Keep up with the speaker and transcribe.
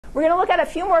We're going to look at a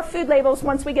few more food labels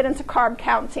once we get into carb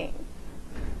counting.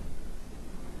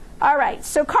 All right,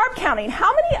 so carb counting.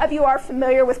 How many of you are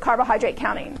familiar with carbohydrate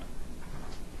counting?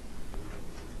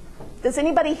 Does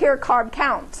anybody here carb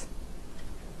count?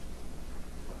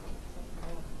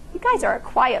 You guys are a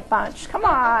quiet bunch. Come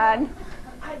on.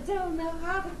 I don't know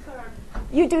how to carb.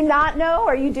 You do not know,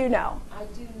 or you do know? I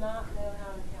do not know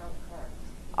how to count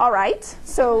carbs. All right,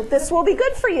 so this will be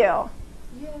good for you.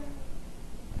 Yeah.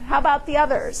 How about the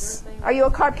others? Are you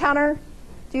a carb counter?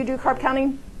 Do you do carb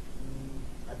counting?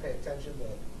 I pay attention,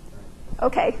 but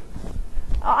Okay.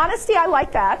 Honesty, I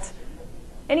like that.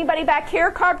 Anybody back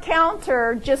here carb count,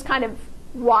 or just kind of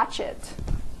watch it?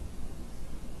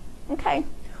 Okay.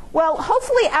 Well,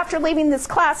 hopefully after leaving this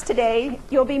class today,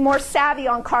 you'll be more savvy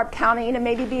on carb counting and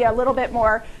maybe be a little bit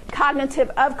more cognitive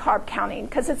of carb counting,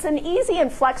 because it's an easy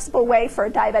and flexible way for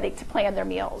a diabetic to plan their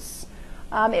meals.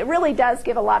 It really does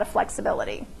give a lot of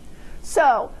flexibility.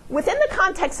 So within the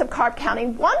context of carb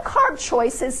counting, one carb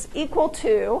choice is equal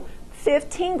to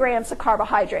 15 grams of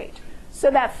carbohydrate.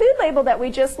 So that food label that we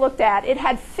just looked at, it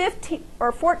had 15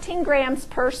 or 14 grams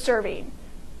per serving.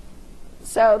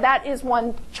 So that is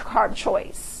one carb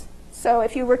choice. So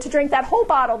if you were to drink that whole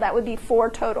bottle, that would be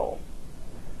 4 total.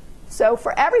 So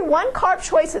for every one carb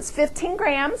choice, it's 15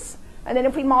 grams. And then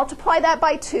if we multiply that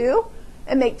by 2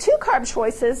 and make 2 carb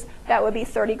choices, that would be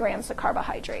 30 grams of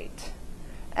carbohydrate.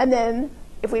 And then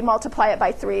if we multiply it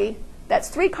by 3, that's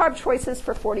 3 carb choices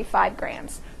for 45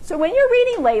 grams. So when you're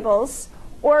reading labels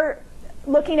or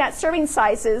looking at serving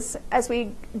sizes, as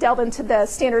we delve into the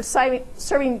standard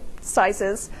serving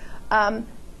sizes,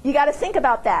 you got to think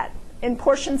about that in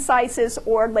portion sizes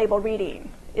or label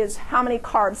reading, is how many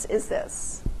carbs is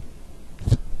this?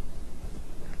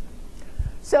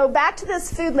 So back to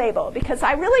this food label, because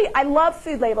I love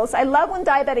food labels. I love when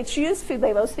diabetics use food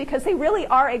labels because they really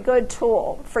are a good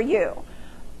tool for you.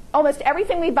 Almost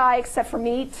everything we buy except for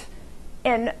meat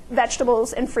and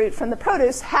vegetables and fruit from the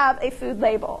produce have a food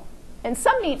label. And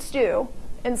some meats do,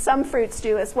 and some fruits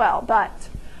do as well. But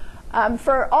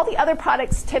for all the other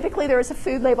products, typically there is a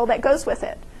food label that goes with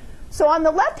it. So on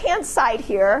the left-hand side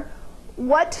here,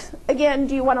 what, again,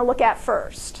 do you want to look at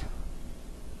first?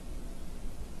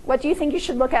 What do you think you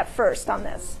should look at first on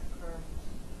this?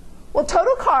 Well,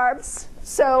 total carbs.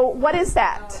 So what is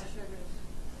that?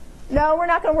 No, we're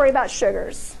not going to worry about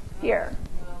sugars here.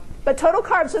 But total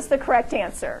carbs is the correct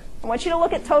answer. I want you to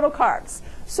look at total carbs.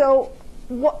 So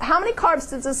how many carbs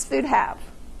does this food have?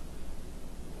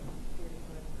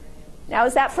 Now,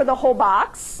 is that for the whole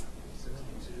box?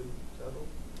 62 total.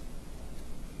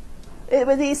 It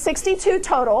would be 62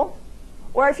 total.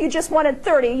 Or if you just wanted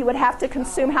 30, you would have to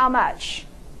consume how much?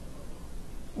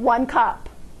 1 cup.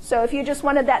 So if you just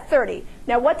wanted that 30.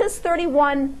 Now, what does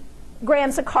 31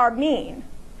 grams of carb mean?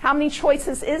 How many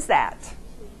choices is that?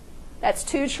 That's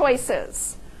 2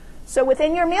 choices. So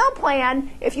within your meal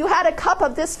plan, if you had a cup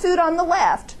of this food on the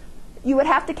left, you would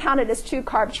have to count it as 2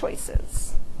 carb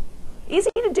choices. Easy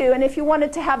to do, and if you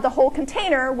wanted to have the whole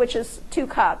container, which is 2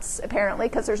 cups apparently,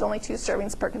 because there's only 2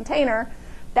 servings per container,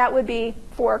 that would be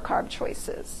 4 carb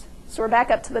choices. So we're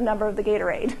back up to the number of the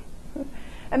Gatorade.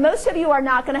 And most of you are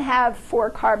not going to have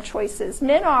 4 carb choices.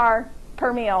 Men are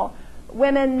per meal.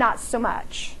 Women, not so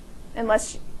much,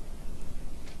 unless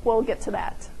we'll get to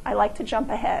that. I like to jump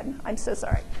ahead. I'm so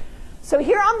sorry. So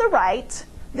here on the right,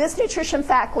 this nutrition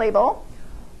fact label,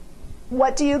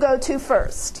 what do you go to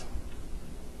first?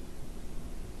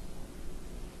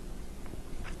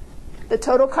 The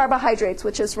total carbohydrates,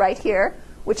 which is right here,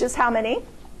 which is how many?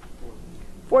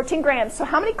 14 grams. So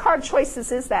how many carb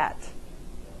choices is that?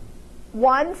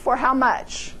 1 for how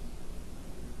much?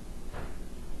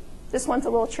 This one's a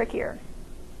little trickier.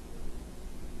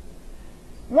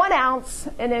 1 ounce,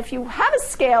 and if you have a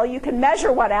scale, you can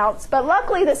measure 1 ounce, but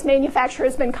luckily this manufacturer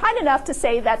has been kind enough to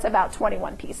say that's about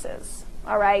 21 pieces.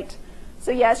 All right?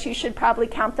 So yes, you should probably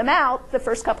count them out the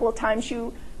first couple of times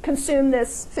you consume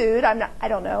this food. I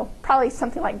don't know, probably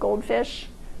something like goldfish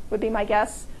would be my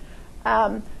guess.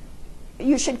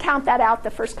 You should count that out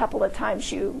the first couple of times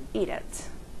you eat it.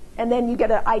 And then you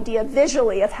get an idea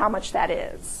visually of how much that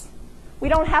is. We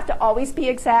don't have to always be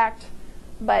exact,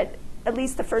 but at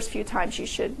least the first few times you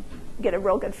should get a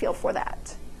real good feel for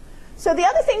that. So the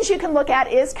other things you can look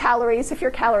at is calories if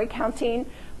you're calorie counting.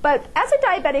 But as a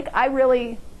diabetic, I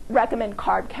really recommend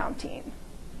carb counting.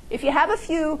 If you have a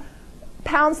few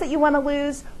pounds that you want to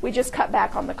lose, we just cut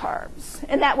back on the carbs.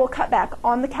 And that will cut back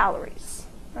on the calories.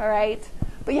 All right?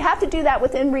 But you have to do that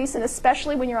within reason,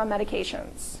 especially when you're on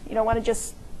medications. You don't want to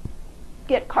just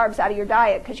get carbs out of your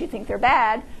diet because you think they're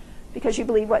bad, because you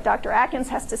believe what Dr. Atkins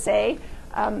has to say.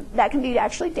 That can be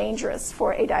actually dangerous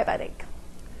for a diabetic.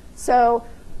 So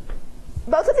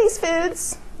both of these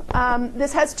foods,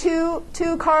 this has two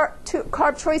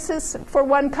carb choices for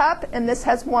 1 cup, and this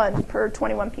has 1 per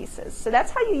 21 pieces. So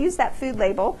that's how you use that food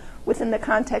label within the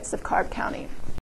context of carb counting.